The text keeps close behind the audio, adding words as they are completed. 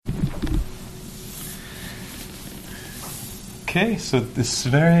Okay, so this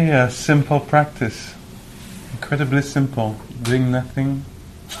very simple practice, incredibly simple, doing nothing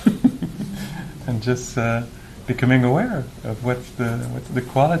and just becoming aware of what's the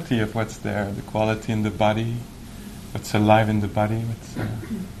quality of what's there, the quality in the body, what's alive in the body,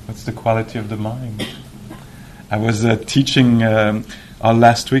 what's the quality of the mind. I was teaching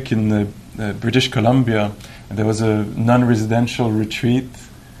last week in British Columbia, and there was a non-residential retreat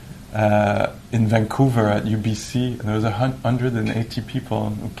in Vancouver at UBC, and there was 180 people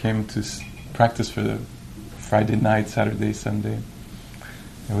who came to practice for the Friday night, Saturday, Sunday.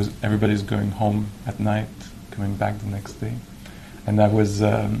 Everybody's going home at night, coming back the next day. And I was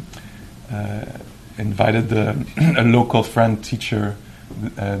invited a local friend teacher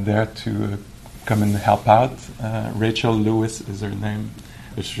there to come and help out. Rachel Lewis is her name,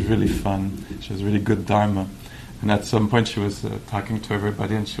 which was really fun. She has really good Dharma. And at some point she was talking to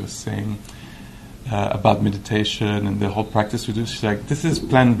everybody, and she was saying about meditation and the whole practice we do. She's like, this is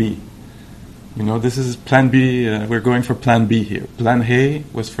plan B. This is plan B. We're going for plan B here. Plan A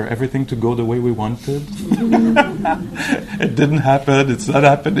was for everything to go the way we wanted. It didn't happen. It's not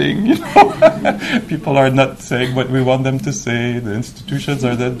happening. People are not saying what we want them to say. The institutions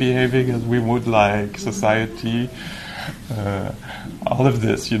are not behaving as we would like. Society, all of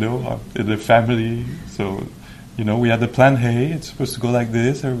this, in the family. So, we had the plan A. It's supposed to go like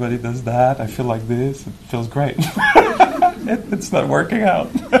this. Everybody does that. I feel like this. It feels great. It's not working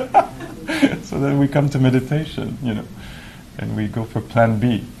out. So then we come to meditation, and we go for plan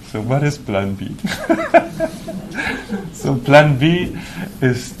B. So what is plan B? So plan B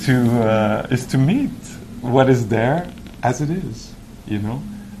is to meet what is there as it is,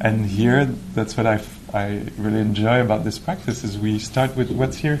 And here, that's what I really enjoy about this practice, is we start with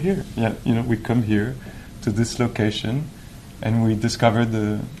what's here. Yeah, we come here to this location, and we discover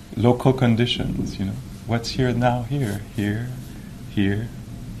the local conditions, What's here now, here,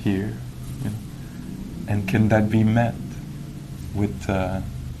 and can that be met with,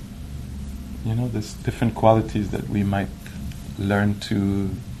 these different qualities that we might learn to,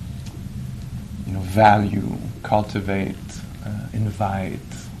 value, cultivate, invite,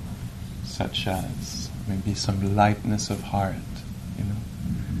 such as maybe some lightness of heart,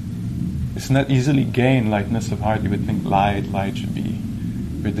 It's not easily gained, lightness of heart. You would think light should be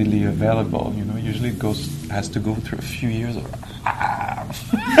readily available, Usually it has to go through a few years of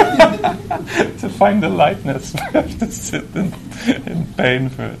to find the lightness. We have to sit in pain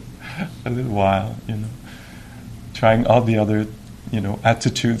for a little while, Trying all the other,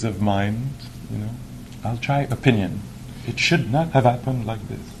 attitudes of mind, I'll try opinion. It should not have happened like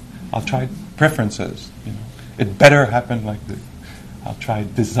this. I'll try preferences, It better happen like this. I'll try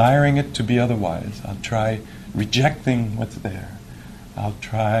desiring it to be otherwise. I'll try rejecting what's there. I'll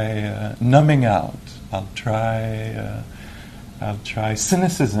try numbing out. I'll try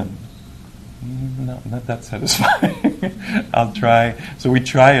cynicism. No, not that satisfying. I'll try. So we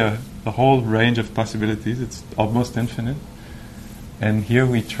try a whole range of possibilities. It's almost infinite. And here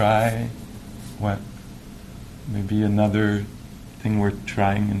we try what? Maybe another thing we're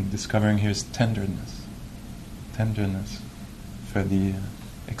trying and discovering here is tenderness. Tenderness for the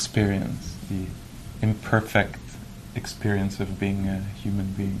experience, the imperfect experience of being a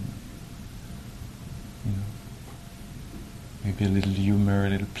human being. Maybe a little humor, a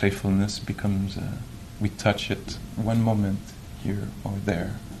little playfulness becomes, we touch it one moment here or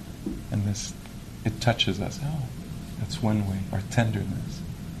there, and it touches us. Oh, that's one way. Or tenderness,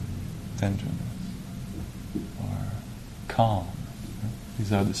 or calm.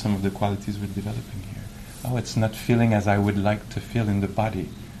 These are some of the qualities we're developing here. Oh, it's not feeling as I would like to feel in the body.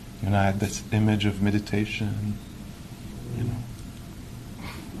 I had this image of meditation.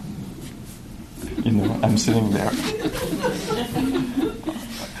 I'm sitting there.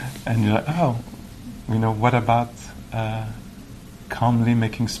 And you're like, oh, what about calmly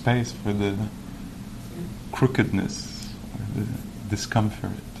making space for the crookedness, or the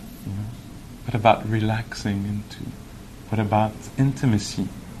discomfort? What about relaxing into? What about intimacy?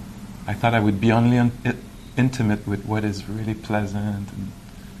 I thought I would be only intimate with what is really pleasant and,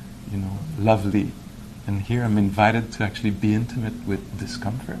 lovely. And here I'm invited to actually be intimate with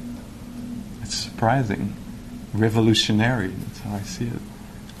discomfort. It's surprising, revolutionary, that's how I see it,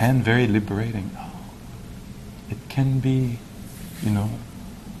 and very liberating. Oh, it can be,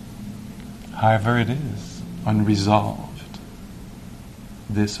 however it is, unresolved,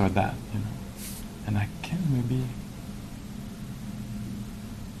 this or that, and I can maybe,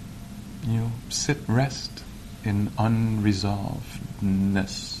 rest in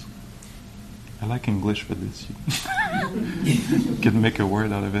unresolvedness. I like English for this. You can make a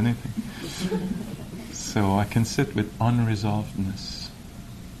word out of anything. So I can sit with unresolvedness,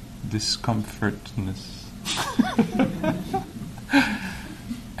 discomfortness.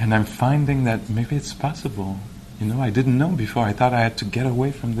 And I'm finding that maybe it's possible. I didn't know before. I thought I had to get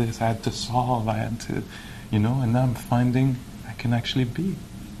away from this, I had to solve, I had to, and now I'm finding I can actually be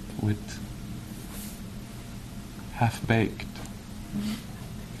with half-baked.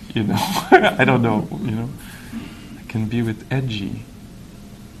 I don't know, I can be with edgy.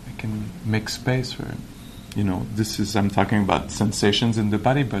 I can make space for, I'm talking about sensations in the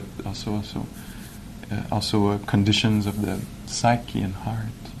body, but also conditions of the psyche and heart.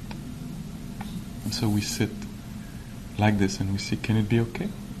 And so we sit like this and we see, can it be okay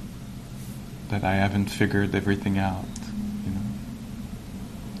that I haven't figured everything out?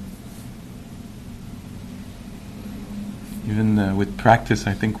 Even with practice,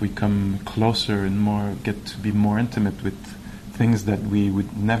 I think we come closer and get to be more intimate with things that we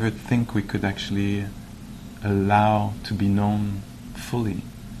would never think we could actually allow to be known fully,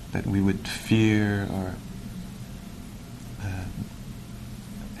 that we would fear or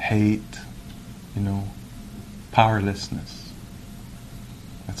hate, powerlessness.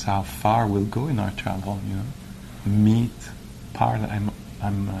 That's how far we'll go in our travel, I'm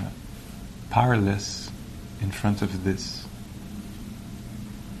powerless in front of this.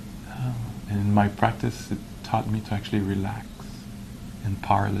 And in my practice, it taught me to actually relax in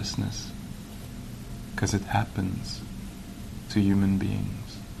powerlessness, because it happens to human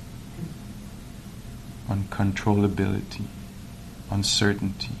beings. Uncontrollability,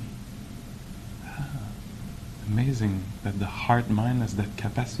 uncertainty. Amazing that the heart-mind has that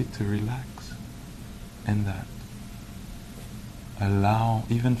capacity to relax in that. Allow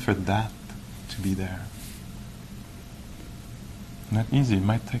even for that to be there. Not easy, it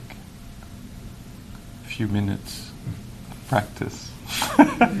might take a few minutes of practice.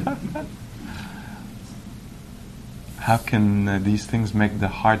 How can these things make the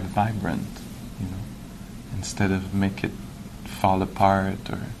heart vibrant, instead of make it fall apart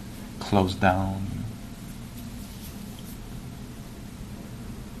or close down?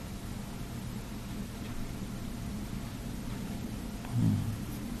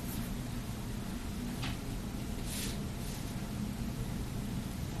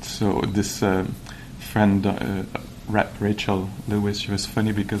 So this friend, Rachel Lewis, she was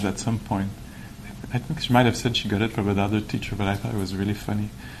funny because at some point, I think she might have said she got it from another teacher, but I thought it was really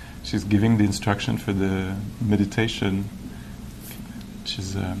funny. She's giving the instruction for the meditation.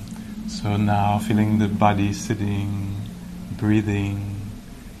 She's so now feeling the body sitting, breathing.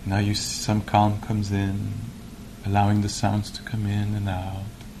 Now some calm comes in, allowing the sounds to come in and out.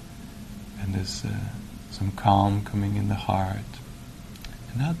 And there's some calm coming in the heart.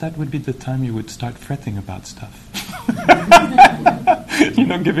 And now that would be the time you would start fretting about stuff.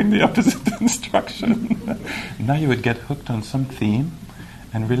 Giving the opposite instruction. Now you would get hooked on some theme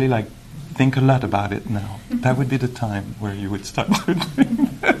and really think a lot about it now. That would be the time where you would start doing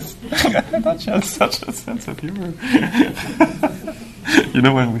this. I thought she had such a sense of humor.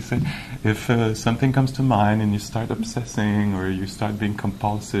 When we say, if something comes to mind and you start obsessing or you start being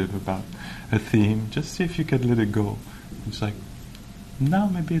compulsive about a theme, just see if you can let it go. It's like, now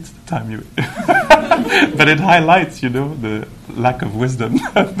maybe it's the time you... But it highlights, the lack of wisdom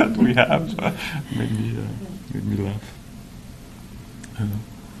that we have. Made me laugh.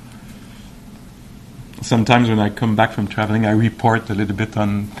 Sometimes when I come back from traveling, I report a little bit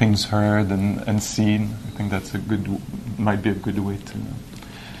on things heard and seen. I think that's might be a good way to...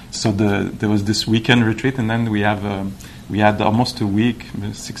 So there was this weekend retreat, and then we had almost a week,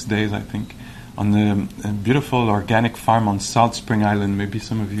 6 days, I think, on the beautiful organic farm on Salt Spring Island. Maybe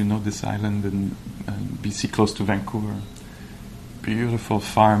some of you know this island in BC, close to Vancouver. Beautiful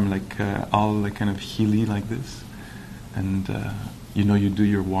farm, all kind of hilly like this. And you do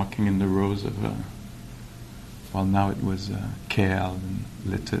your walking in the rows of now it was kale and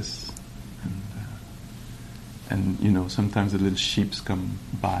lettuce, and sometimes the little sheeps come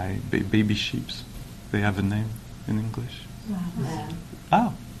by, baby sheeps. They have a name in English.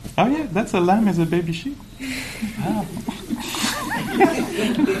 Lamb. Oh yeah, that's a lamb is a baby sheep. Oh.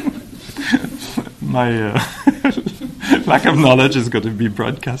 My lack of knowledge is going to be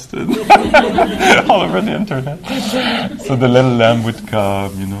broadcasted all over the internet. So the little lamb would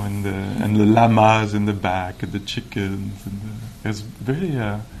come, and the llamas in the back, and the chickens. It was really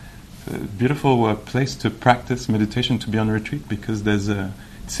a beautiful place to practice meditation, to be on retreat, because it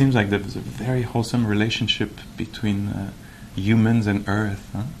seems like there's a very wholesome relationship between humans and earth.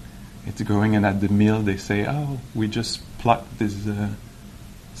 Huh? It's growing, and at the meal they say, "Oh, we just plucked this."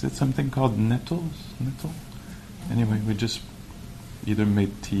 Is it something called nettle? Anyway, we just either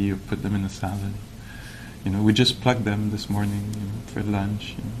made tea or put them in a salad. We just plugged them this morning, for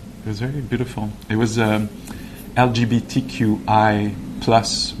lunch. It was very beautiful. It was LGBTQI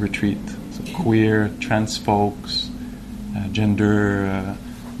plus retreat. So queer, trans folks, gender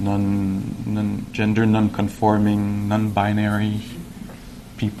non-conforming, non-binary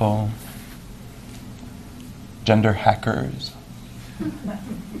people, gender hackers,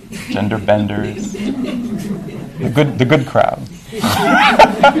 gender benders, the good crowd.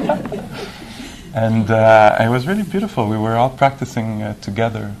 And it was really beautiful. We were all practicing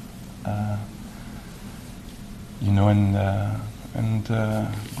together, and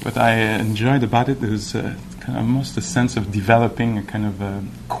what I enjoyed about it was kind of almost a sense of developing a kind of a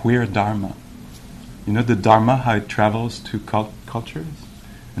queer Dharma. The Dharma, how it travels to cultures.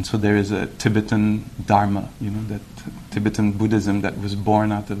 And so there is a Tibetan Dharma, that Tibetan Buddhism that was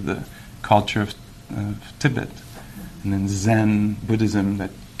born out of the culture of Tibet. And then Zen Buddhism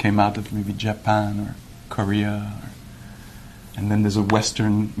that came out of maybe Japan or Korea. And then there's a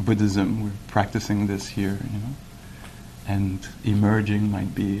Western Buddhism. We're practicing this here, And emerging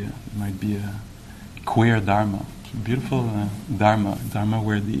might be a queer Dharma. It's a beautiful Dharma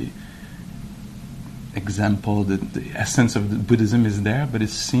where the example, the essence of the Buddhism is there, but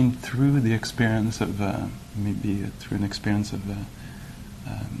it's seen through the experience of through an experience of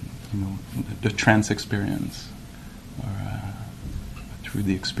the trance experience, or through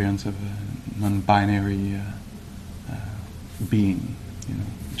the experience of a non-binary being,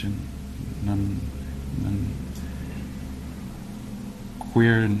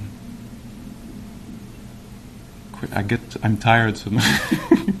 queer. I'm tired, so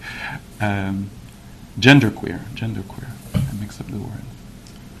genderqueer. I mix up the word.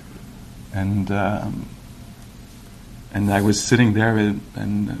 And I was sitting there,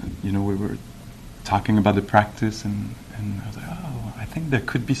 and we were talking about the practice, and I was like, I think there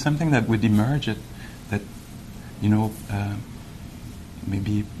could be something that would emerge that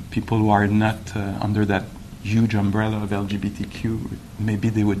maybe people who are not under that huge umbrella of LGBTQ, maybe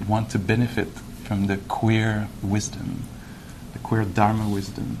they would want to benefit from the queer wisdom, the queer Dharma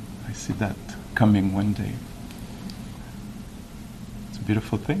wisdom. I see that coming one day. It's a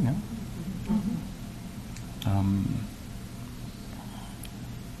beautiful thing, huh?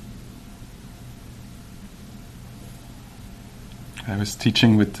 I was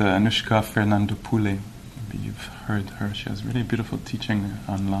teaching with Anushka Fernandopoulou. Maybe you've heard her. She has really beautiful teaching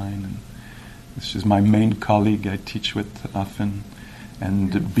online, and she's my main colleague I teach with often.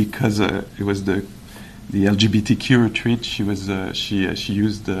 And because it was the LGBTQ retreat, she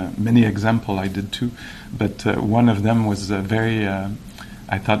used many examples. I did too, but one of them was very,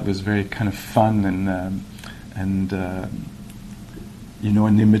 I thought was very kind of fun and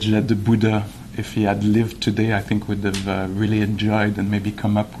an image that the Buddha, if he had lived today, I think would have really enjoyed and maybe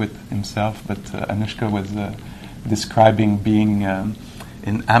come up with himself. But Anushka was describing being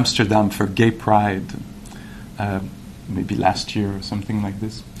in Amsterdam for Gay Pride, maybe last year or something like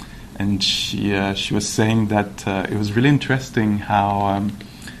this. And she was saying that it was really interesting how,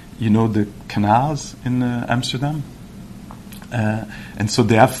 the canals in Amsterdam. And so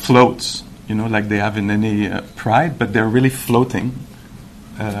they have floats, like they have in any pride, but they're really floating.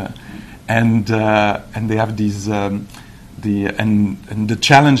 And they have these, and the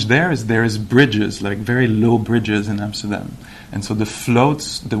challenge there is bridges, like very low bridges in Amsterdam. And so the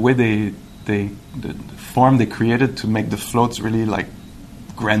floats, the way the form they created to make the floats really like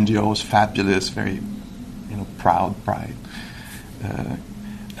grandiose, fabulous, very, proud, pride,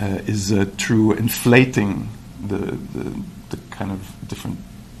 is through inflating the kind of different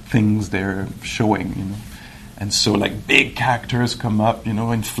things they're showing, And so like big characters come up,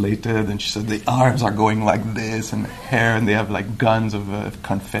 inflated, and she said the arms are going like this, and the hair, and they have like guns of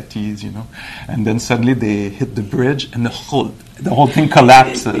confettis, And then suddenly they hit the bridge, and the whole thing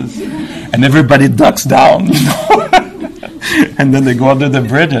collapses, and everybody ducks down, And then they go under the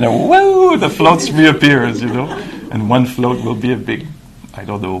bridge, and whoa, the floats reappears, And one float will be a big,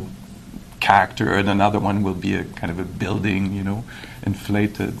 character, and another one will be a kind of a building,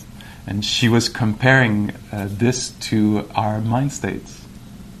 inflated. And she was comparing this to our mind states,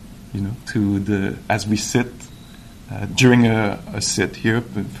 as we sit during a sit here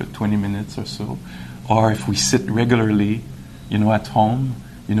for 20 minutes or so, or if we sit regularly, at home,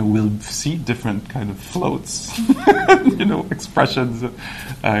 we'll see different kind of floats, expressions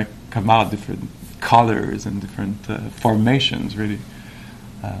come out, different colors and different formations, really.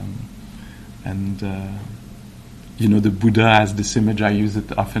 The Buddha has this image, I use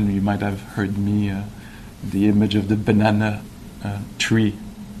it often, you might have heard me, the image of the banana tree.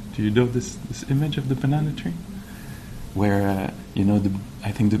 Do you know this image of the banana tree? Where,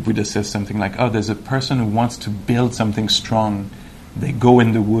 I think the Buddha says something like, oh, there's a person who wants to build something strong. They go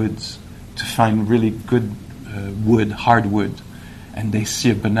in the woods to find really good wood, hardwood, and they see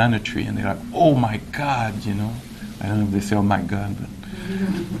a banana tree and they're like, oh my God, you know. I don't know if they say, oh my God, but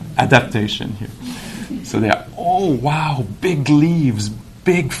adaptation here. So they are, oh wow, big leaves,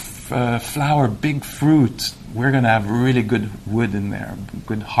 big flower, big fruit. We're going to have really good wood in there,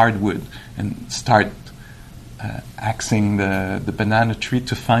 good hardwood, and start axing the banana tree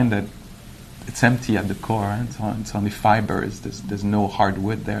to find that it's empty at the core. It's only fibers. There's no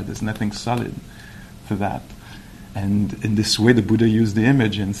hardwood there. There's nothing solid to that. And in this way, the Buddha used the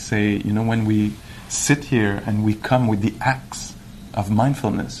image and say, you know, when we sit here and we come with the axe of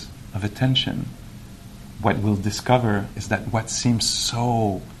mindfulness, of attention, what we'll discover is that what seems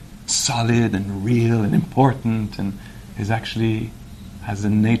so solid and real and important and is actually has the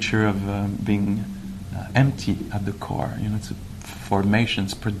nature of being empty at the core. You know, it's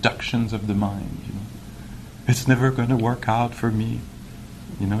formations, productions of the mind. You know, it's never going to work out for me.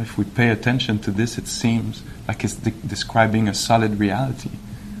 You know, if we pay attention to this, it seems like it's describing a solid reality.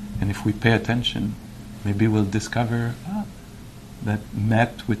 And if we pay attention, maybe we'll discover that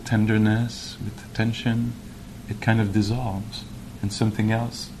met with tenderness, with attention, it kind of dissolves and something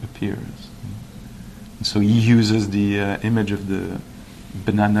else appears. You know? And so he uses the image of the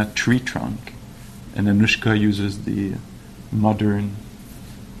banana tree trunk, and Anushka uses the modern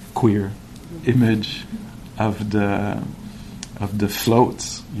queer image of the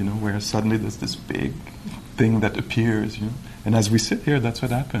floats, you know, where suddenly there's this big thing that appears, you know. And as we sit here, that's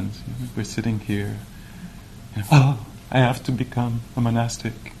what happens. You know? We're sitting here, and, oh, I have to become a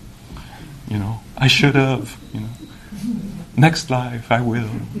monastic. You know, I should have. You know, next life I will.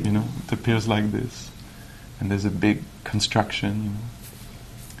 You know, it appears like this, and there's a big construction. You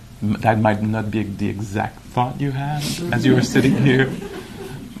know. That might not be the exact thought you had as you were sitting here.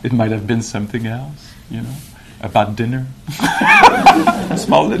 It might have been something else, you know, about dinner. A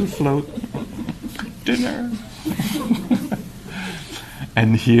small little float. Dinner.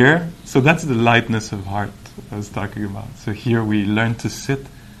 And here, so that's the lightness of heart I was talking about. So here we learn to sit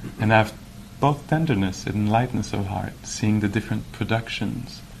and have both tenderness and lightness of heart, seeing the different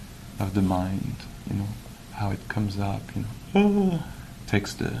productions of the mind, you know, how it comes up, you know.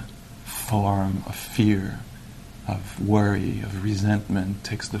 Takes the form of fear, of worry, of resentment,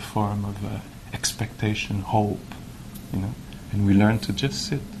 takes the form of expectation, hope, you know, and we learn to just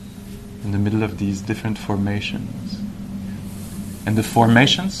sit in the middle of these different formations. And the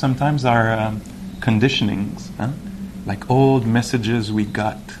formations sometimes are conditionings, like old messages we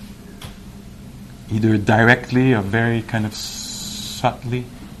got, either directly or very kind of subtly.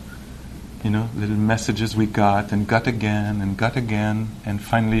 You know, little messages we got again, and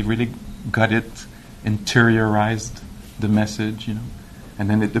finally really got it, interiorized the message, you know, and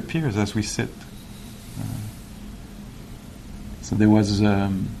then it appears as we sit. So there was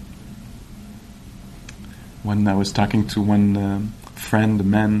when I was talking to one friend, a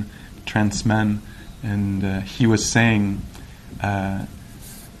man, trans man, and he was saying, I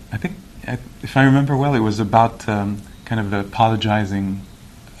think, if I remember well, it was about kind of apologizing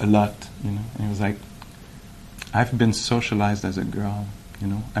a lot, you know. And he was like, I've been socialized as a girl, you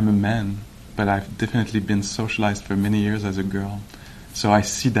know. I'm a man, but I've definitely been socialized for many years as a girl. So I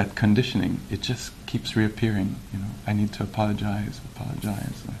see that conditioning. It just keeps reappearing, you know. I need to apologize,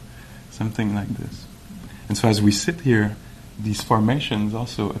 something like this. And so as we sit here, these formations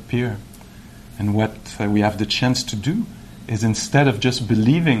also appear. And what we have the chance to do is, instead of just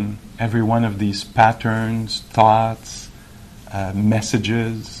believing every one of these patterns, thoughts,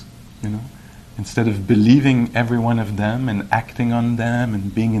 messages, you know, instead of believing every one of them and acting on them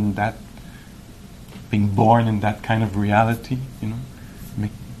and being born in that kind of reality, you know,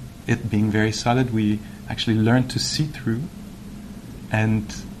 it being very solid, we actually learn to see through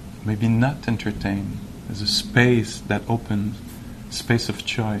and maybe not entertain. There's a space that opens, space of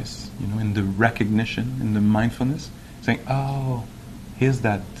choice, you know, in the recognition, in the mindfulness, saying, oh, here's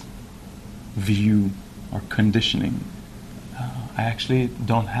that view or conditioning. I actually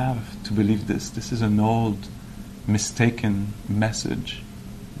don't have to believe this. This is an old, mistaken message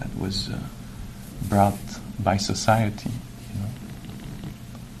that was brought by society. You know,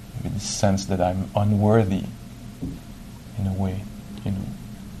 with the sense that I'm unworthy, in a way. You know,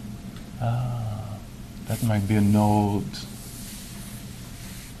 that might be an old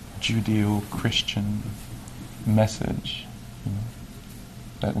Judeo-Christian message. You know,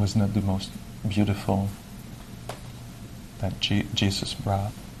 that was not the most beautiful that Jesus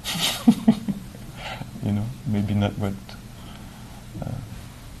brought. You know, maybe not what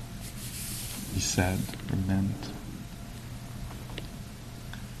he said or meant.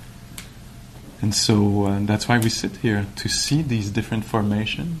 And so that's why we sit here, to see these different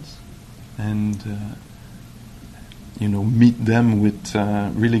formations and meet them with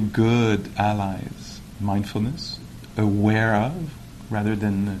really good allies. Mindfulness, aware of, rather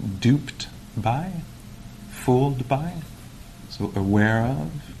than duped by, fooled by. So aware of,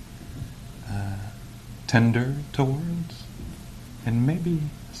 tender towards, and maybe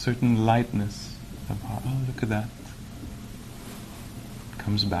a certain lightness of heart. Oh, look at that.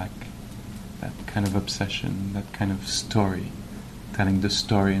 Comes back. That kind of obsession, that kind of story, telling the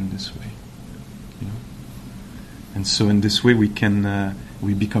story in this way. And so in this way we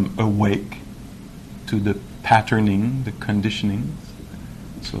become awake to the patterning, the conditionings.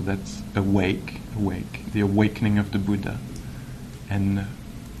 So that's awake, the awakening of the Buddha. And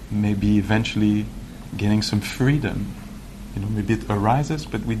maybe eventually getting some freedom. Maybe it arises,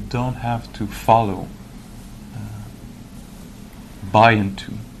 but we don't have to follow, buy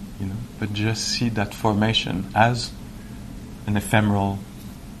into, but just see that formation as an ephemeral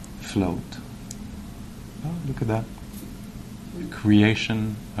float. Oh, look at that. The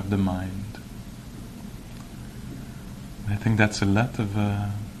creation of the mind. I think that's a lot of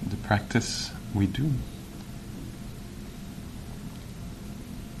the practice we do.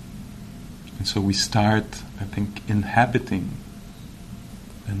 And so we start, I think, inhabiting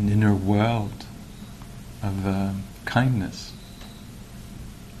an inner world of kindness,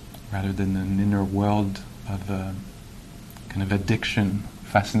 rather than an inner world of kind of addiction,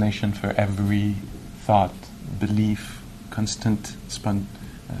 fascination for every thought, belief, constant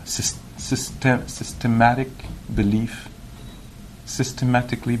systematic belief,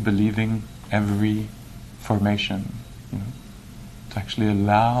 systematically believing every formation, to actually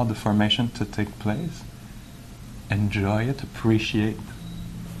allow the formation to take place, enjoy it, appreciate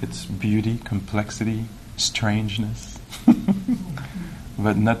its beauty, complexity, strangeness,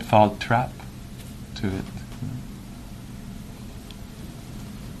 but not fall trap to it.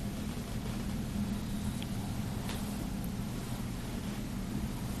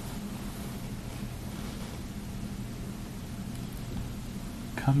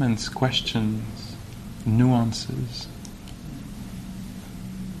 Comments, questions, nuances,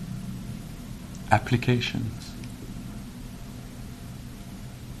 applications.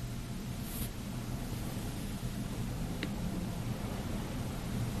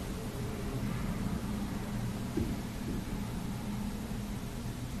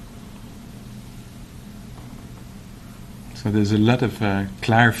 So there's a lot of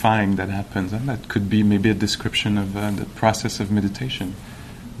clarifying that happens, and that could be maybe a description of the process of meditation.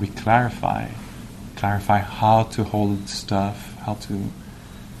 We clarify how to hold stuff, how to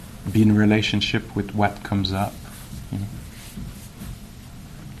be in relationship with what comes up.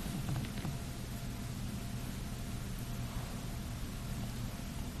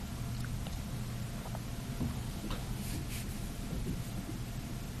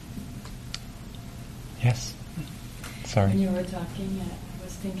 Yes. Sorry. When you were talking, I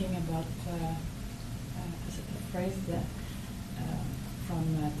was thinking about a phrase that from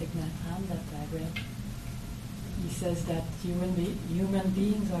Thich Nhat Hanh that I read. He says that human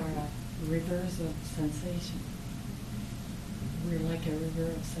beings are rivers of sensation. We're like a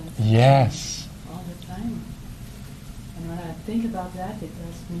river of sensation. Yes. All the time. And when I think about that, it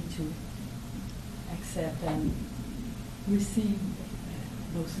helps me to accept and receive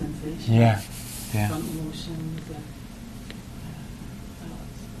those sensations. Yeah. From emotions.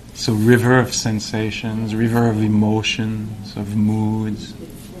 So river of sensations, river of emotions, of moods.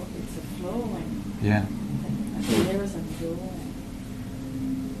 It's a flowing. Yeah. There is a flow.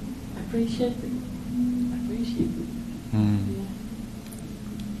 Appreciate it. Mm. Yeah.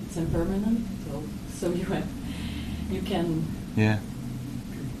 It's impermanent, so you can. Yeah.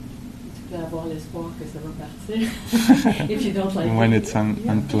 Tu peux avoir l'espoir que ça va partir. If you don't like when it, it's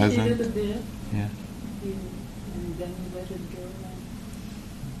unpleasant. Appreciate it a bit. Yeah. And then you let it go.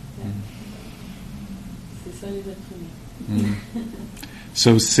 C'est ça les êtres humains.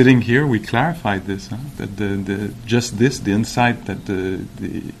 So sitting here, we clarified this, that the insight that the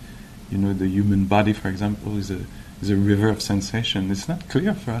human body, for example, is a river of sensation. It's not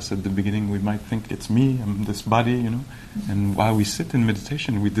clear for us at the beginning. We might think it's me, I'm this body, And while we sit in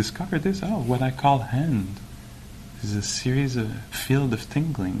meditation, we discover this. What I call hand is a series of field of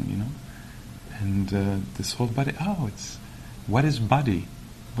tingling, And this whole body. What is body?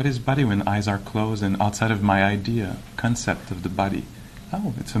 What is body when eyes are closed and outside of my idea, concept of the body?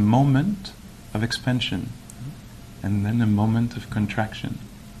 It's a moment of expansion and then a moment of contraction.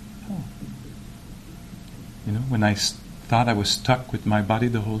 When I thought I was stuck with my body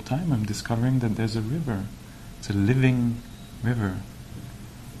the whole time, I'm discovering that there's a river. It's a living river.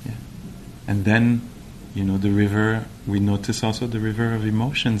 Yeah. And then, the river, we notice also the river of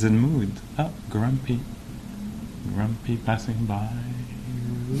emotions and mood. Oh, grumpy passing by.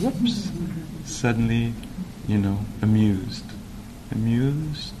 Whoops. Suddenly, amused,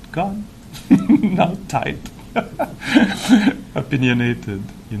 gone. Now tight. Opinionated,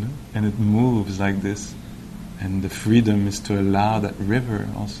 and it moves like this. And the freedom is to allow that river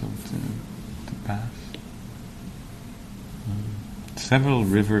also to pass. Several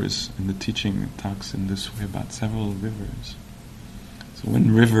rivers in the teaching, it talks in this way about several rivers. So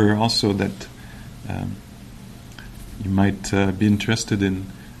one river also that you might be interested in,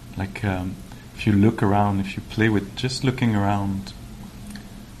 like if you look around, if you play with just looking around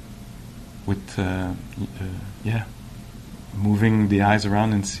with moving the eyes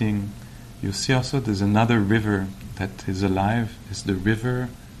around and seeing, you'll see also there's another river that is alive, is the river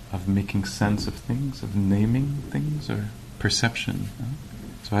of making sense of things, of naming things, or perception.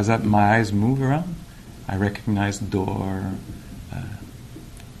 So as my eyes move around, I recognize door,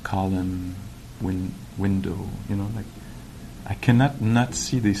 column, window, like I cannot not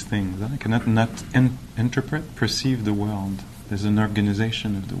see these things. I cannot not interpret, perceive the world. There's an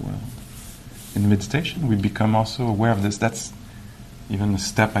organization of the world. In meditation, we become also aware of this. That's even a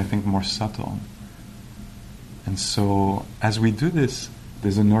step, I think, more subtle. And so, as we do this,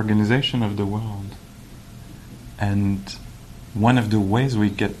 there's an organization of the world. And one of the ways we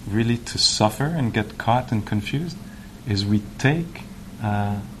get really to suffer and get caught and confused is we take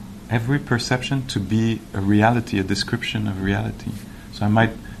every perception to be a reality, a description of reality. So my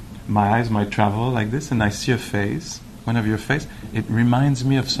eyes might travel like this, and I see a face, one of your face. It reminds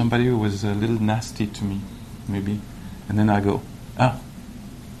me of somebody who was a little nasty to me, maybe. And then I go,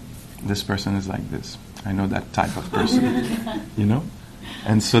 this person is like this. I know that type of person,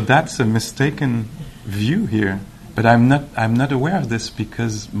 And so that's a mistaken view here. But I'm not aware of this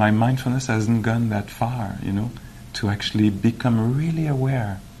because my mindfulness hasn't gone that far, to actually become really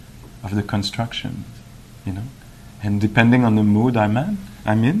aware of the construction, And depending on the mood I'm in,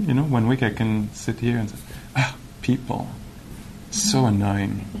 one week I can sit here and say, people, so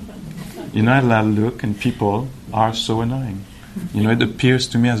annoying. I look and people are so annoying. It appears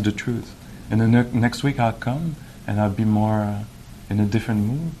to me as the truth. And then next week I'll come and I'll be more in a different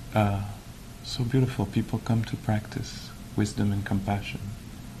mood. So beautiful. People come to practice wisdom and compassion.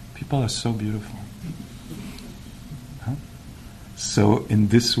 People are so beautiful. So in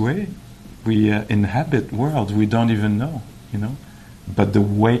this way, we inhabit worlds we don't even know, But the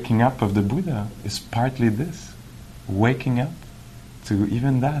waking up of the Buddha is partly this. Waking up to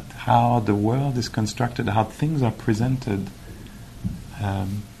even that, how the world is constructed, how things are presented,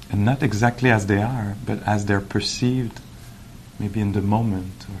 and not exactly as they are, but as they're perceived, maybe in the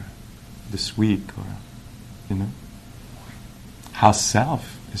moment, or this week, or, How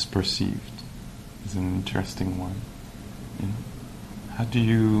self is perceived is an interesting one, How do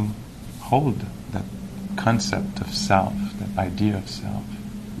you hold that concept of self, that idea of self?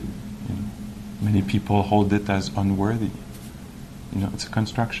 Many people hold it as unworthy. It's a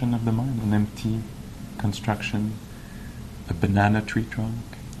construction of the mind, an empty construction, a banana tree trunk,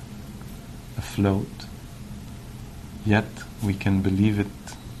 a float. Yet we can believe it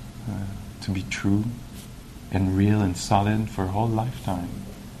to be true and real and solid for a whole lifetime.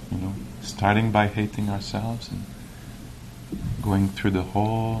 Starting by hating ourselves and going through the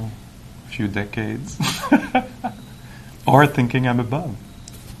whole few decades, or thinking I'm above.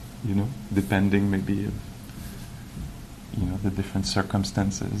 Depending maybe of, the different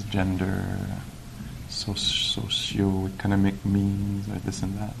circumstances, gender, socio-economic means, or this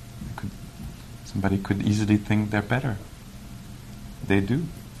and that. Somebody could easily think they're better. They do.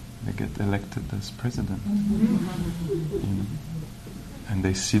 They get elected as president. And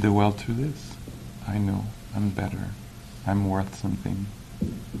they see the world through this. I know, I'm better. I'm worth something.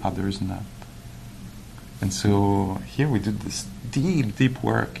 Others not. And so here we did this deep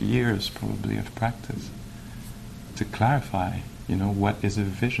work, years probably of practice, to clarify, what is a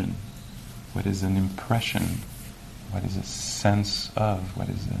vision, what is an impression, what is a sense of, what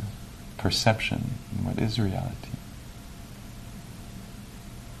is a perception, and what is reality.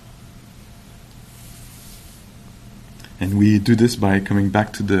 And we do this by coming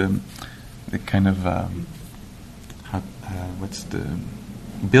back to the kind of what's the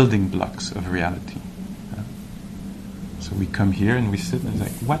building blocks of reality. So we come here and we sit and it's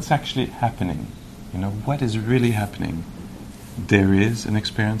like, what's actually happening? What is really happening? There is an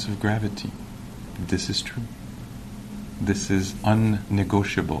experience of gravity. This is true. This is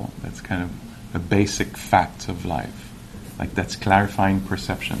unnegotiable. That's kind of a basic fact of life. Like that's clarifying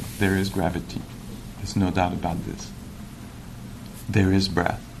perception. There is gravity. There's no doubt about this. There is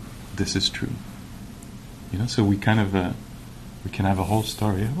breath. this is true. So we kind of we can have a whole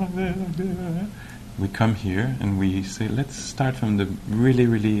story. We come here and we say, let's start from the really,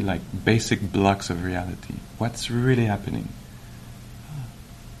 really like basic blocks of reality. What's really happening?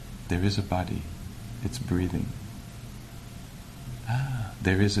 There is a body. It's breathing.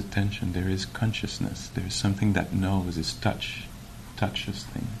 There is attention. There is consciousness. There is something that knows, is touches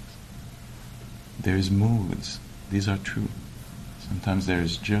things. There is moods. These are true. Sometimes there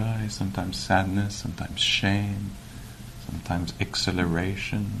is joy, sometimes sadness, sometimes shame, sometimes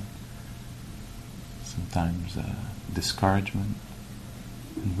exhilaration, sometimes discouragement.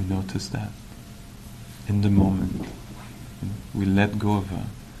 And we notice that in the moment. We let go of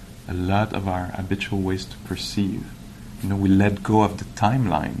a lot of our habitual ways to perceive. We let go of the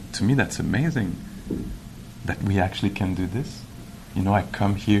timeline. To me, that's amazing that we actually can do this. I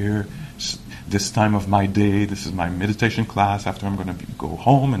come here, this time of my day, this is my meditation class, after I'm going to go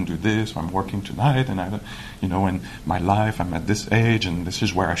home and do this, or I'm working tonight, and in my life, I'm at this age, and this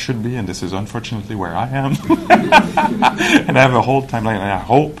is where I should be, and this is unfortunately where I am. And I have a whole timeline, and I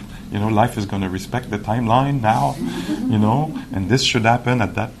hope, life is going to respect the timeline now, and this should happen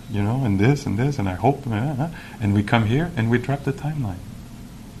at that, and this, and I hope, and we come here, and we drop the timeline.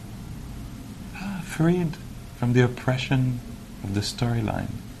 Freed from the oppression of the storyline.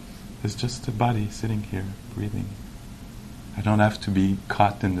 There's just a body sitting here, breathing. I don't have to be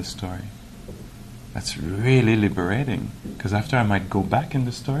caught in the story. That's really liberating, because after I might go back in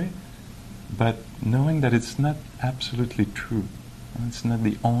the story, but knowing that it's not absolutely true. It's not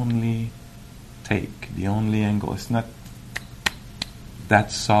the only take, the only angle. It's not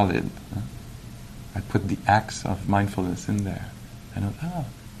that solid. I put the axe of mindfulness in there. I know,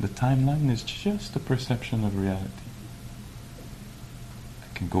 the timeline is just a perception of reality. I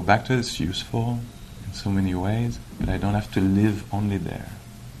can go back to it, it's useful in so many ways, but I don't have to live only there.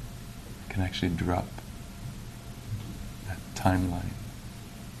 I can actually drop that timeline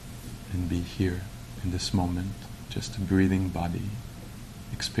and be here in this moment, just a breathing body,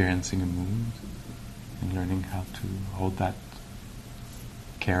 experiencing a mood, and learning how to hold that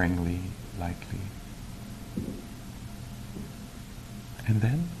caringly, lightly. And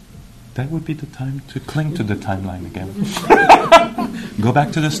then that would be the time to cling to the timeline again. Go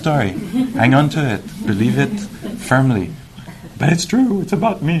back to the story. Hang on to it. Believe it firmly. But it's true. It's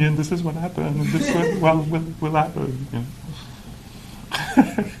about me, and this is what happened, and this will happen.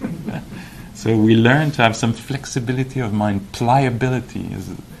 So we learn to have some flexibility of mind. Pliability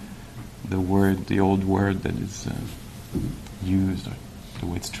is the old word that is used, or the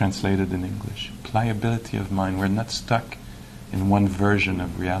way it's translated in English. Pliability of mind. We're not stuck in one version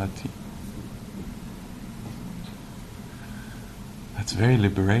of reality. That's very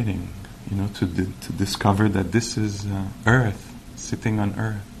liberating, to discover that this is earth, sitting on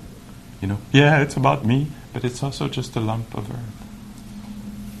earth. Yeah, it's about me, but it's also just a lump of earth.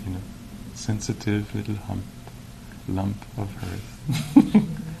 Sensitive little lump of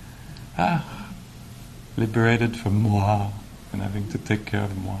earth. Liberated from moi and having to take care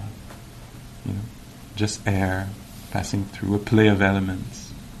of moi. Just air passing through, a play of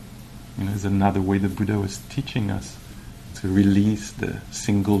elements. Is another way the Buddha was teaching us to release the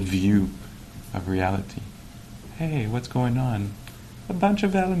single view of reality. Hey, what's going on? A bunch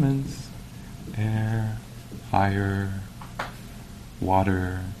of elements. Air, fire,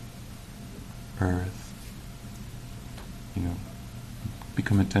 water, earth.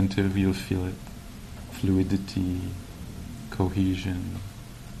 Become attentive, you'll feel it. Fluidity, cohesion,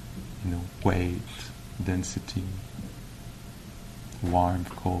 weight, density, warm,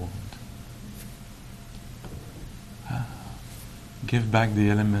 cold. Give back the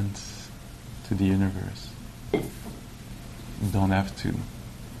elements to the universe. You don't have to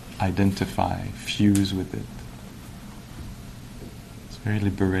identify, fuse with it. It's very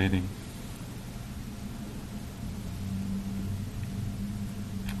liberating.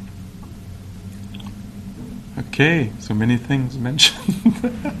 Okay, so many things mentioned.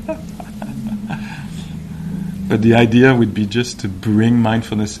 But the idea would be just to bring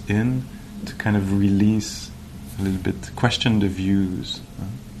mindfulness in, to kind of release a little bit, question the views.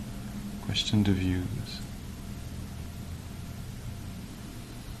 Question the views.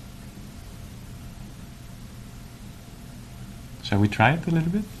 Shall we try it a little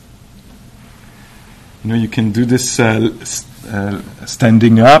bit? You can do this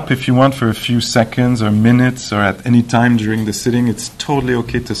standing up if you want for a few seconds or minutes, or at any time during the sitting. It's totally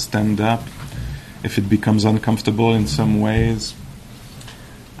okay to stand up if it becomes uncomfortable in some ways.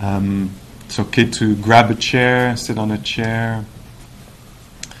 It's okay to grab a chair, sit on a chair.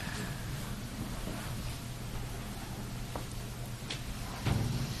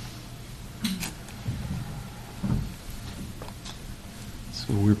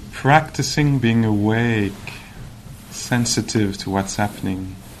 So we're practicing being awake, sensitive to what's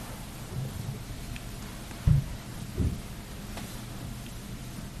happening.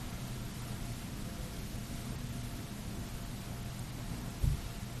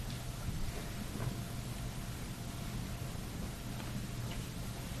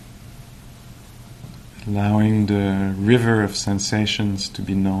 Allowing the river of sensations to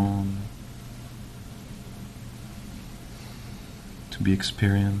be known, to be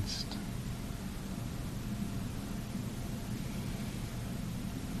experienced.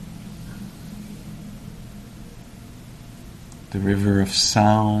 The river of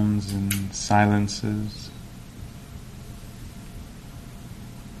sounds and silences.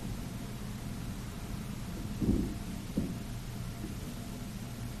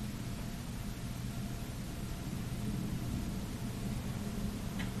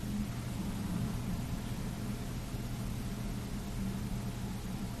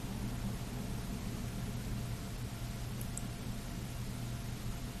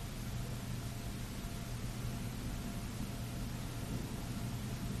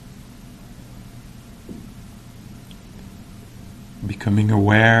 Becoming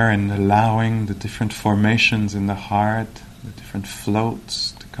aware and allowing the different formations in the heart, the different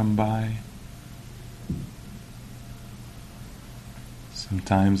floats to come by.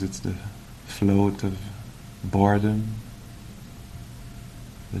 Sometimes it's the float of boredom.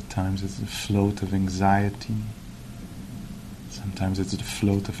 Other times it's the float of anxiety. Sometimes it's the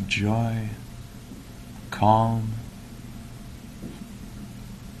float of joy, calm.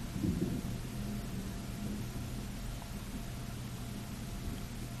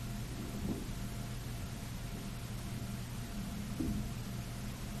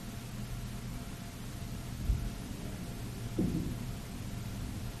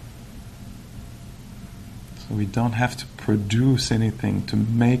 We don't have to produce anything, to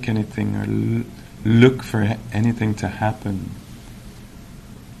make anything, or look for anything to happen.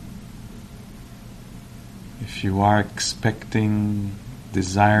 If you are expecting,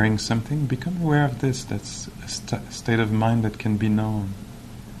 desiring something, become aware of this. That's a state of mind that can be known.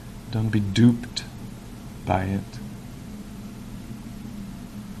 Don't be duped by it.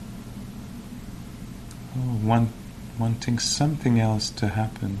 Wanting something else to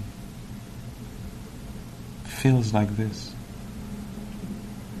happen. Feels like this.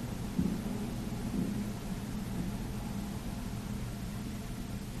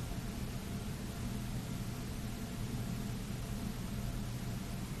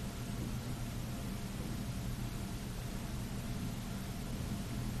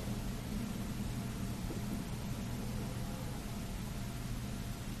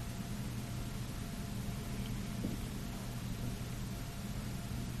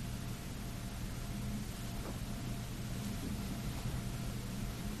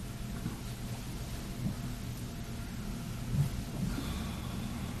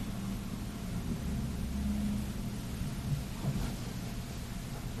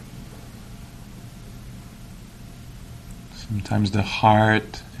 Sometimes the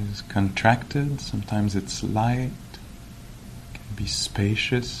heart is contracted, sometimes it's light, it can be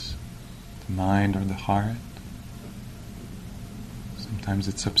spacious, the mind or the heart. Sometimes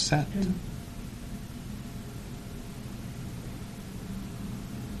it's upset.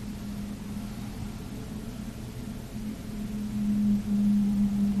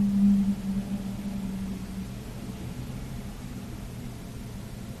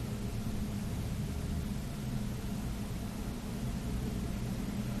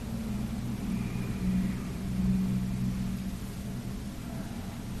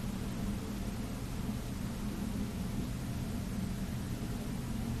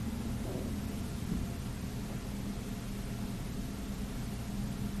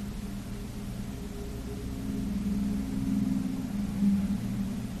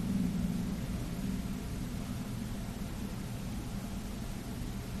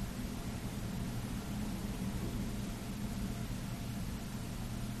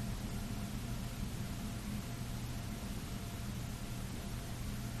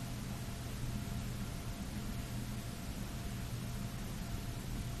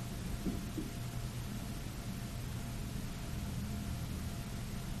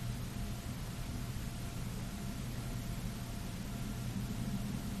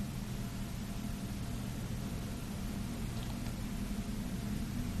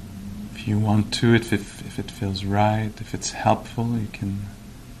 If you want to, if it feels right, if it's helpful, you can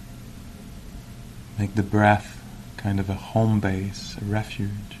make the breath kind of a home base, a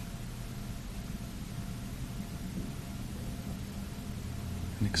refuge.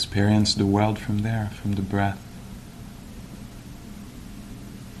 And experience the world from there, from the breath.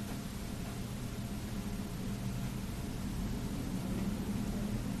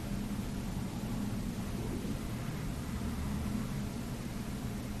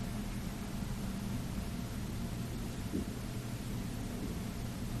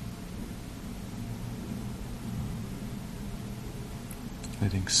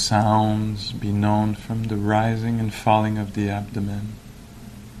 Letting sounds be known from the rising and falling of the abdomen.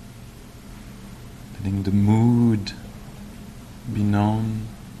 Letting the mood be known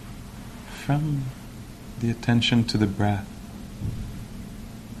from the attention to the breath.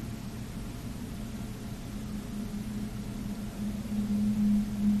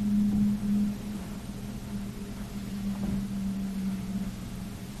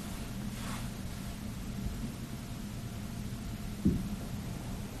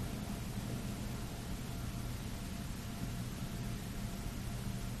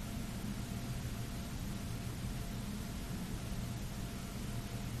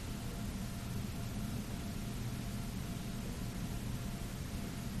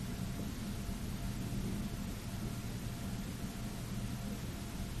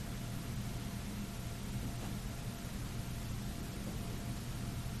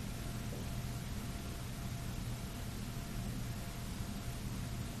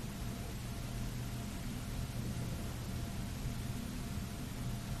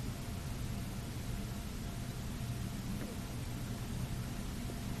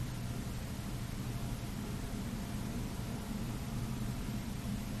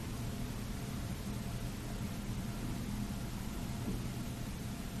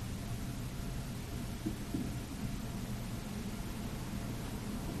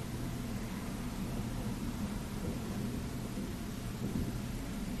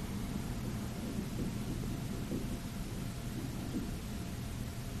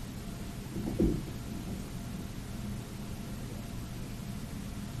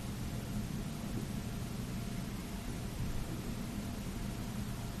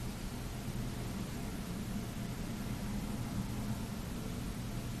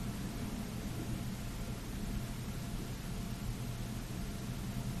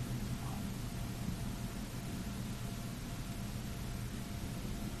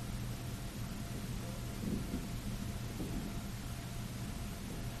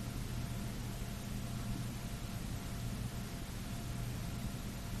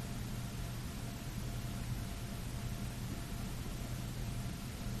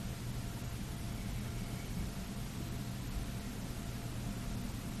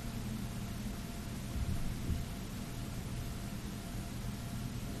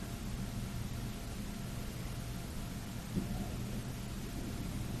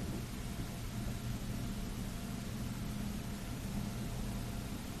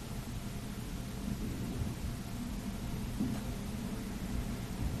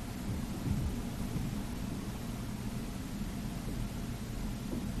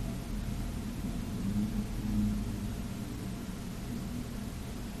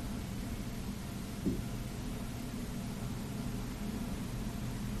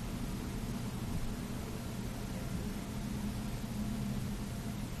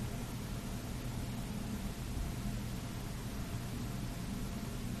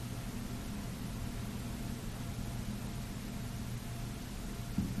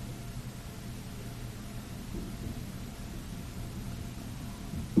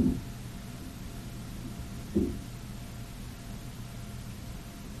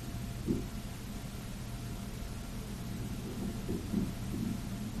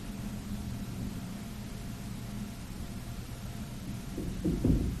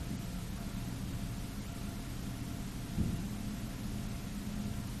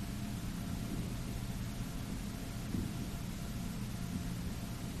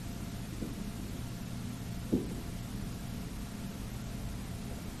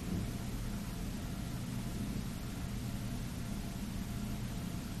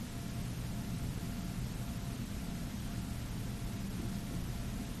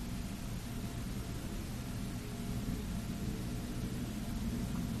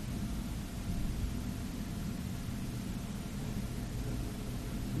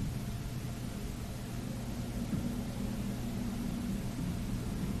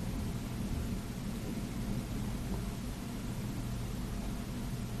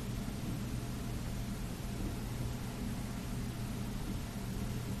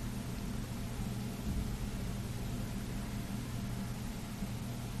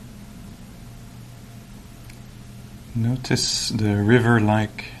 Notice the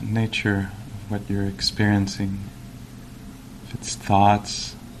river-like nature of what you're experiencing. If it's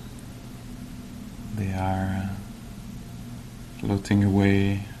thoughts, they are floating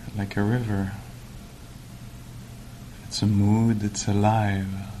away like a river. If it's a mood, it's alive.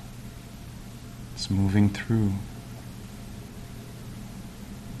 It's moving through.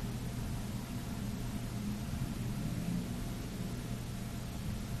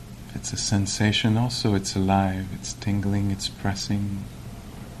 It's a sensation also, it's alive, it's tingling, it's pressing,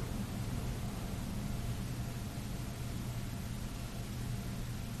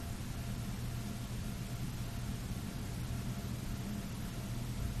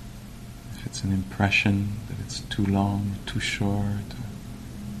 If it's an impression that it's too long, too short, or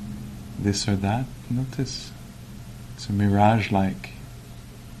this or that, notice it's a mirage-like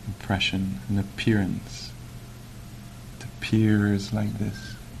impression, an appearance. It appears like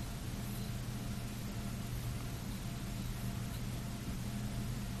this.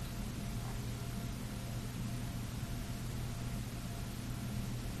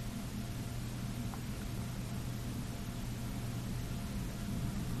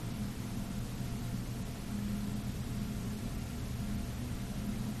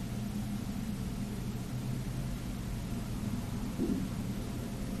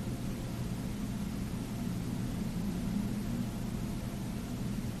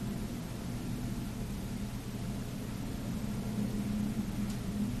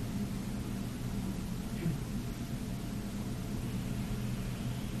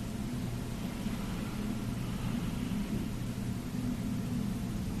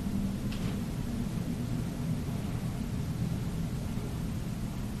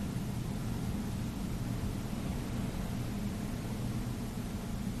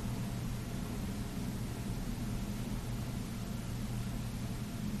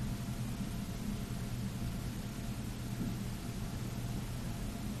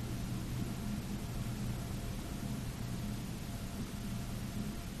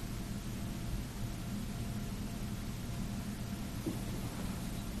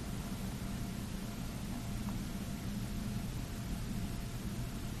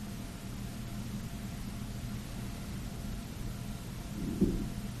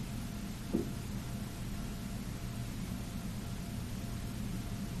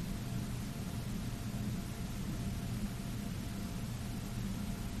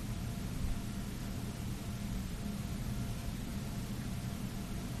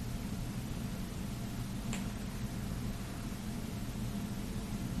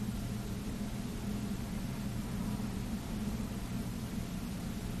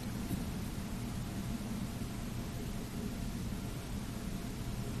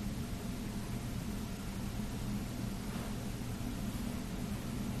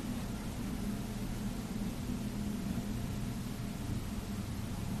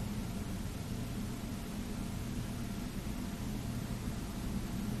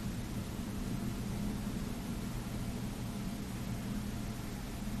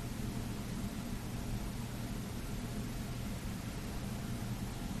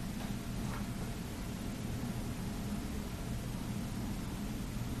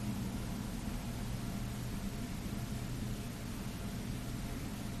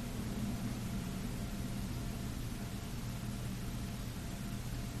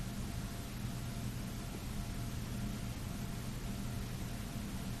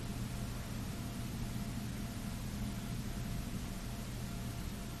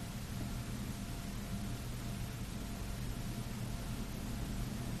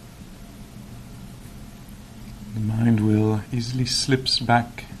 The mind will easily slips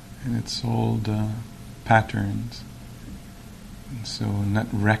back in its old patterns, and so not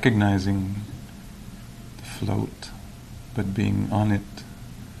recognizing the float, but being on it,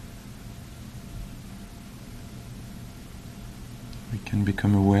 we can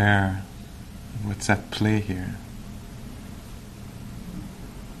become aware of what's at play here,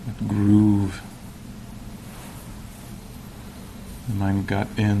 what groove the mind got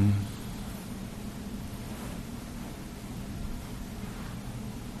in.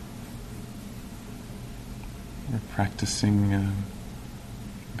 We're practicing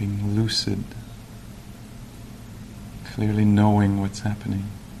being lucid, clearly knowing what's happening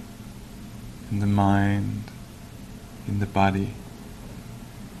in the mind, in the body.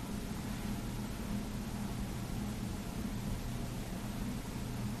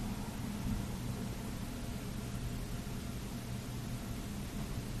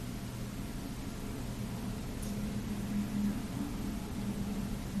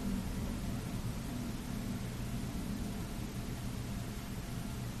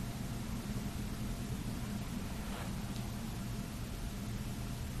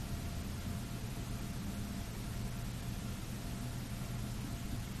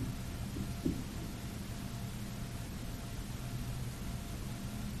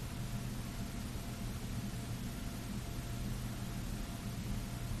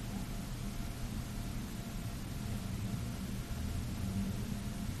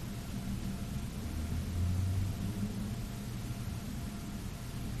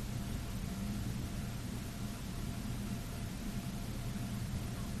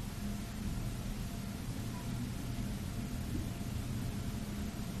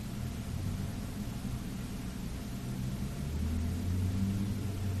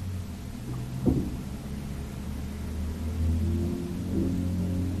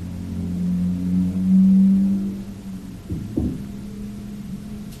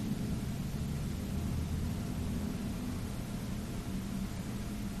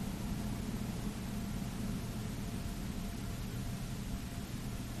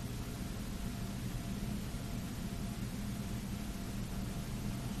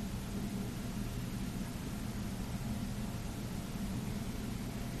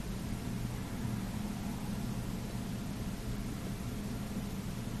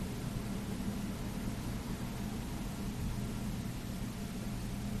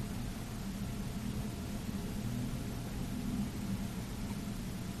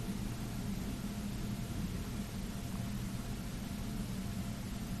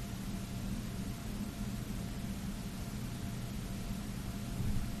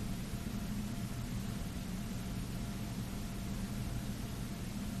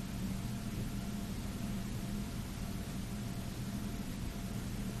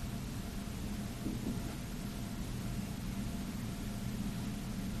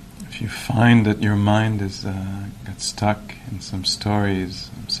 If you find that your mind is got stuck in some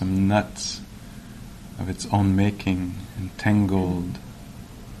stories, some nuts of its own making, entangled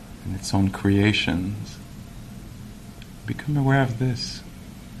in its own creations, become aware of this.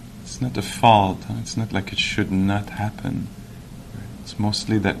 It's not a fault. It's not like it should not happen. It's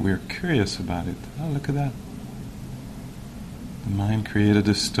mostly that we're curious about it. Oh, look at that. The mind created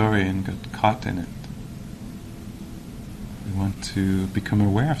a story and got caught in it. We want to become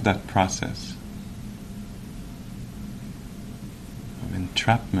aware of that process of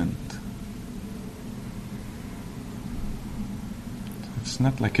entrapment. It's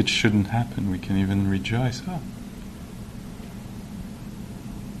not like it shouldn't happen. We can even rejoice. Oh,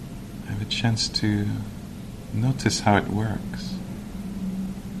 I have a chance to notice how it works.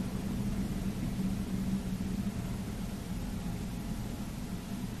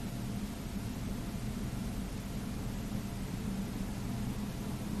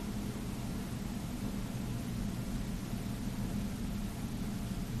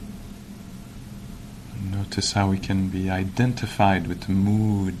 Notice how we can be identified with a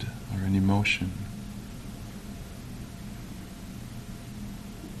mood or an emotion.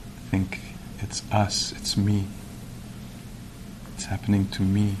 Think it's us, it's me. It's happening to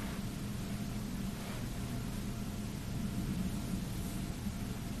me.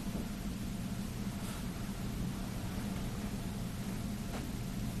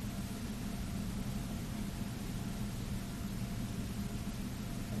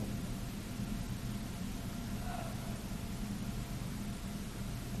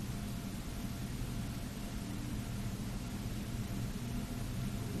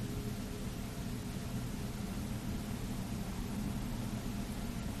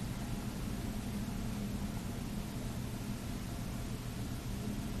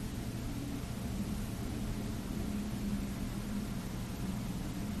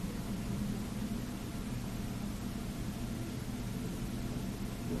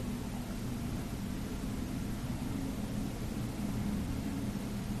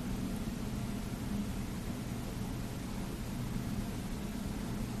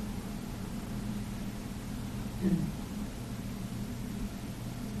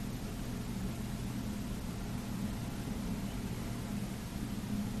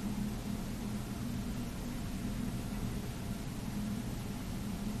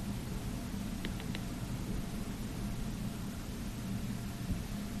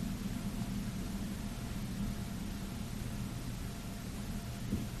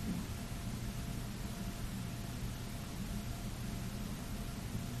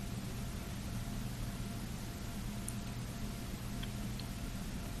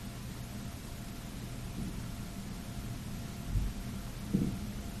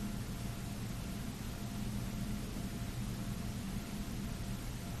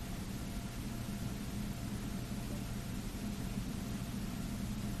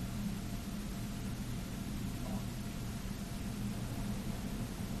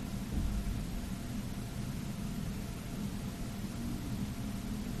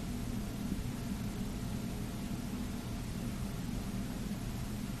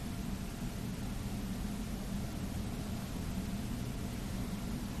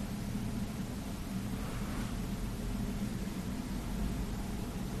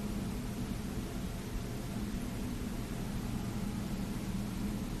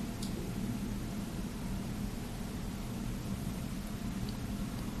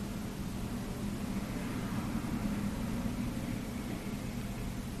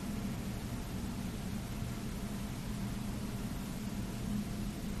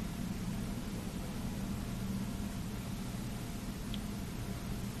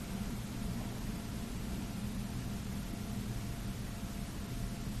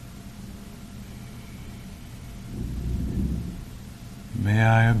 May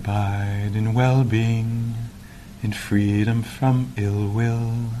I abide in well-being, in freedom from ill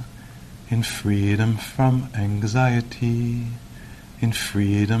will, in freedom from anxiety, in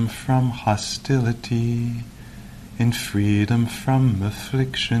freedom from hostility, in freedom from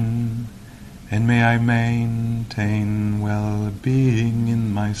affliction, and may I maintain well-being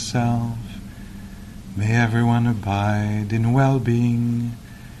in myself. May everyone abide in well-being,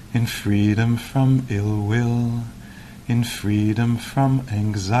 in freedom from ill will, in freedom from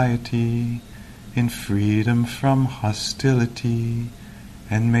anxiety, in freedom from hostility,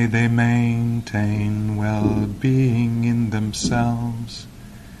 and may they maintain well-being in themselves.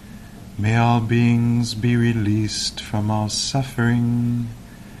 May all beings be released from all suffering,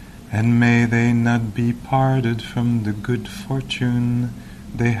 and may they not be parted from the good fortune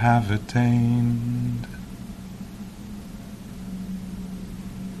they have attained.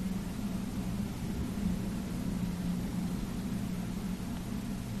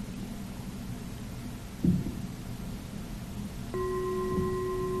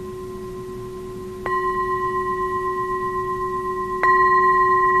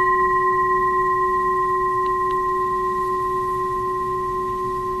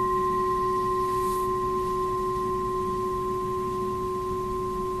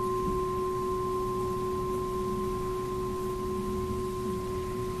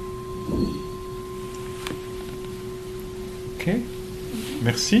 Okay.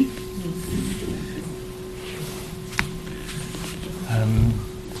 Merci.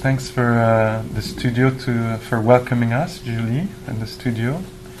 Thanks for the studio for welcoming us, Julie, in the studio.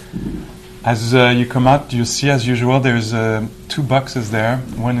 As you come out, you see, as usual, there's 2 boxes there.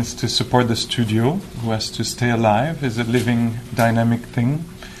 One is to support the studio, who has to stay alive, is a living, dynamic thing,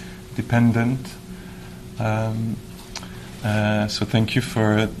 dependent. So thank you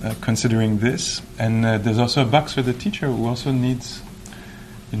for considering this. And there's also a box for the teacher, who also needs,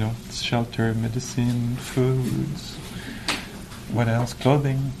 shelter, medicine, foods. What else?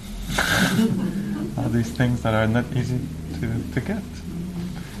 Clothing. All these things that are not easy to get.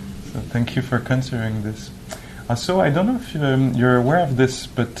 So thank you for considering this. Also, I don't know if you're aware of this,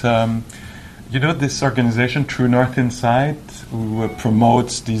 but this organization, True North Insight, who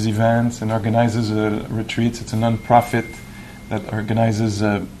promotes these events and organizes retreats. It's a non-profit that organizes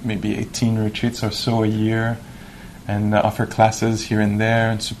maybe 18 retreats or so a year, and offer classes here and there,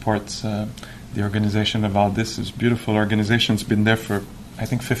 and supports the organization of all this. This beautiful organization has been there for, I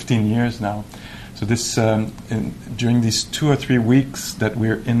think, 15 years now. So this, during these 2 or 3 weeks that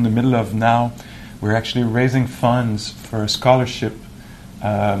we're in the middle of now, we're actually raising funds for a scholarship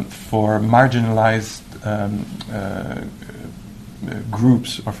for marginalized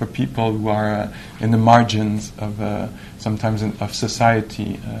groups, or for people who are in the margins of sometimes of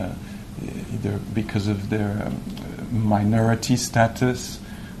society, either because of their minority status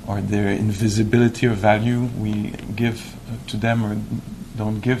or their invisibility or value we give to them or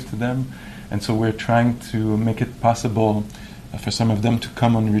don't give to them. And so we're trying to make it possible for some of them to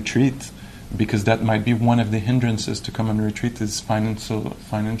come on retreat, because that might be one of the hindrances to come on retreat is financial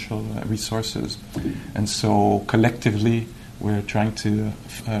resources. And so collectively we're trying to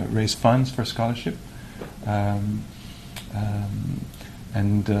raise funds for scholarship.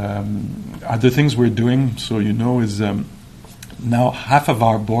 Other things we're doing, so is now half of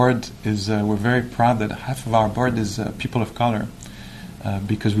our board is, we're very proud that half of our board is people of color,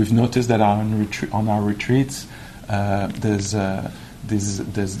 because we've noticed that on our retreats there's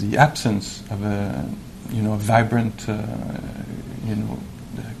the absence of a vibrant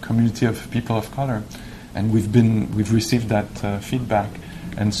community of people of color, and we've received that feedback,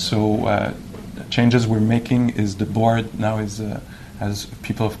 and so changes we're making is the board now has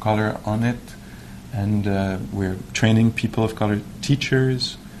people of color on it. And we're training people of color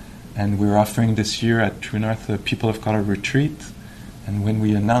teachers, and we're offering this year at True North a people of color retreat. And when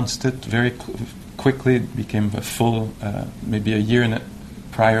we announced it, very quickly it became a full, maybe a year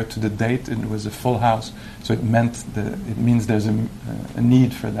prior to the date, it was a full house. So it means there's a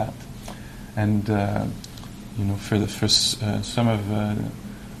need for that. And for some of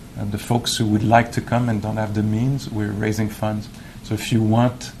the folks who would like to come and don't have the means, we're raising funds. So if you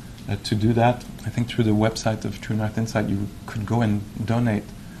want to do that, I think through the website of True North Insight you could go and donate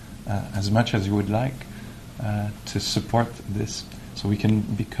as much as you would like to support this, so we can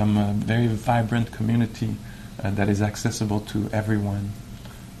become a very vibrant community that is accessible to everyone.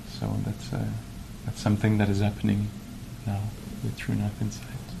 So that's something that is happening now with True North Insight.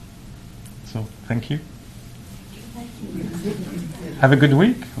 So thank you. Have a good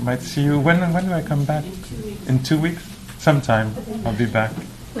week. I might see you. When do I come back? In 2 weeks? Sometime. I'll be back.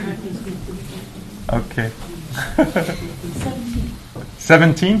 Okay.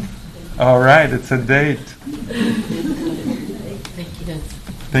 17? All right, it's a date.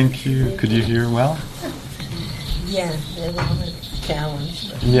 Thank you. Could you hear well? Yeah, there's a lot of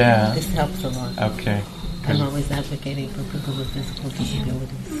challenge. Yeah. This helps a lot. Okay. Good. I'm always advocating for people with physical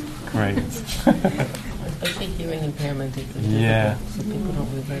disabilities. Great. Especially hearing impairment is yeah. so people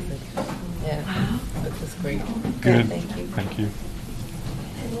don't realize it. Yeah, this is great. Good. Thank you. Thank you.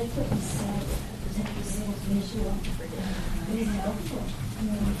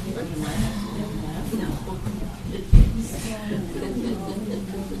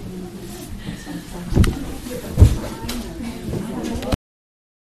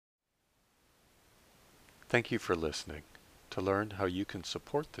 Thank you for listening. To learn how you can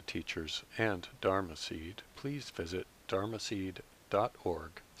support the teachers and Dharma Seed, please visit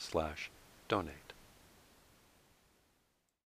dharmaseed.org/donate.